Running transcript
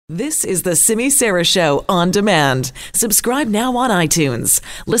This is the Simi Sara Show on demand. Subscribe now on iTunes.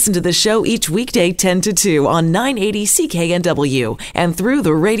 Listen to the show each weekday 10 to 2 on 980 CKNW and through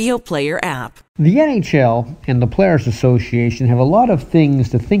the Radio Player app. The NHL and the Players Association have a lot of things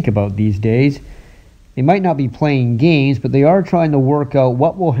to think about these days. They might not be playing games, but they are trying to work out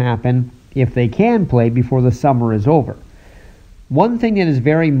what will happen if they can play before the summer is over. One thing that is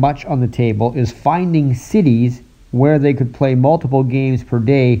very much on the table is finding cities where they could play multiple games per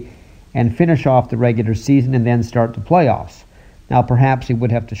day and finish off the regular season and then start the playoffs. Now, perhaps they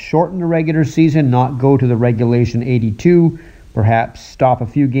would have to shorten the regular season, not go to the regulation 82, perhaps stop a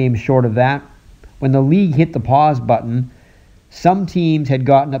few games short of that. When the league hit the pause button, some teams had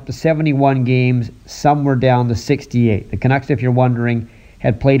gotten up to 71 games, some were down to 68. The Canucks, if you're wondering,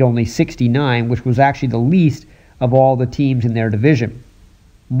 had played only 69, which was actually the least of all the teams in their division.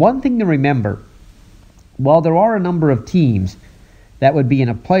 One thing to remember, while there are a number of teams that would be in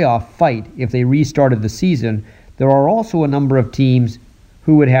a playoff fight if they restarted the season, there are also a number of teams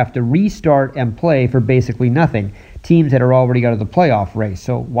who would have to restart and play for basically nothing. Teams that are already out of the playoff race,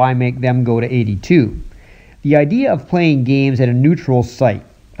 so why make them go to 82? The idea of playing games at a neutral site,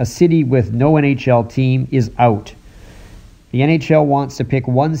 a city with no NHL team, is out. The NHL wants to pick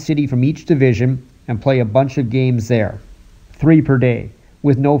one city from each division and play a bunch of games there, 3 per day,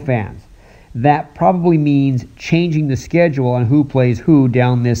 with no fans. That probably means changing the schedule on who plays who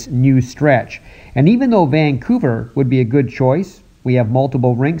down this new stretch. And even though Vancouver would be a good choice, we have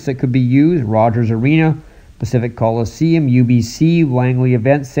multiple rinks that could be used, Rogers Arena, Pacific Coliseum, UBC, Langley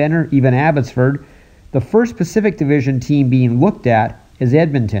Event Center, even Abbotsford. The first Pacific Division team being looked at is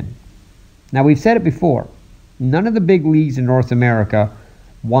Edmonton. Now, we've said it before, none of the big leagues in North America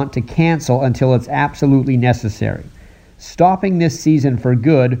want to cancel until it's absolutely necessary. Stopping this season for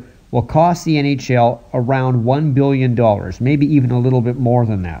good will cost the NHL around $1 billion, maybe even a little bit more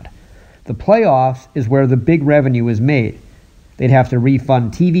than that. The playoffs is where the big revenue is made. They'd have to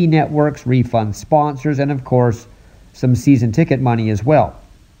refund TV networks, refund sponsors, and of course, some season ticket money as well.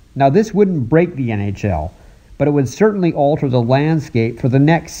 Now, this wouldn't break the NHL, but it would certainly alter the landscape for the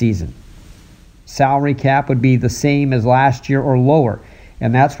next season. Salary cap would be the same as last year or lower,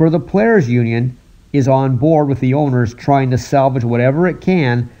 and that's where the Players Union is on board with the owners trying to salvage whatever it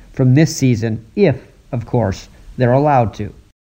can from this season, if, of course, they're allowed to.